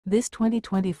This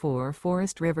 2024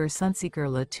 Forest River Sunseeker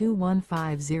LA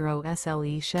 2150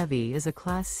 SLE Chevy is a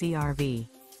Class C RV.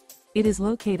 It is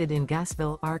located in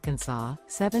Gassville, Arkansas,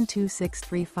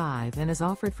 72635 and is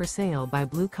offered for sale by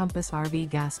Blue Compass RV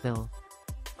Gassville.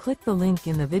 Click the link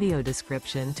in the video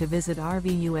description to visit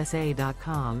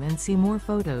RVUSA.com and see more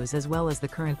photos as well as the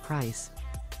current price.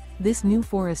 This new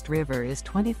Forest River is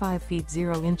 25 feet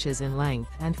 0 inches in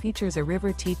length and features a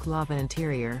RIVER TEAK-LAVA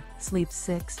interior, sleeps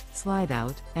 6,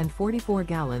 Slideout, and 44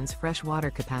 gallons fresh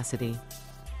water capacity.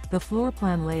 The floor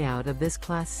plan layout of this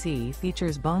Class C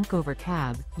features Bunk Over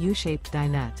Cab, U-shaped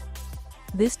dinette.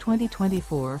 This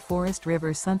 2024 Forest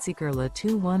River Sunseeker LA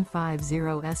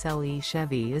 2150 SLE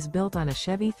Chevy is built on a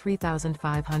Chevy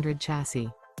 3500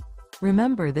 chassis.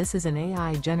 Remember, this is an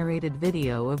AI-generated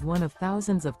video of one of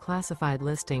thousands of classified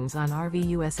listings on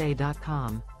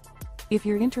RVUSA.com. If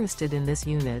you're interested in this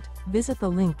unit, visit the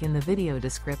link in the video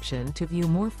description to view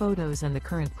more photos and the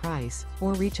current price,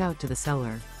 or reach out to the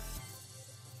seller.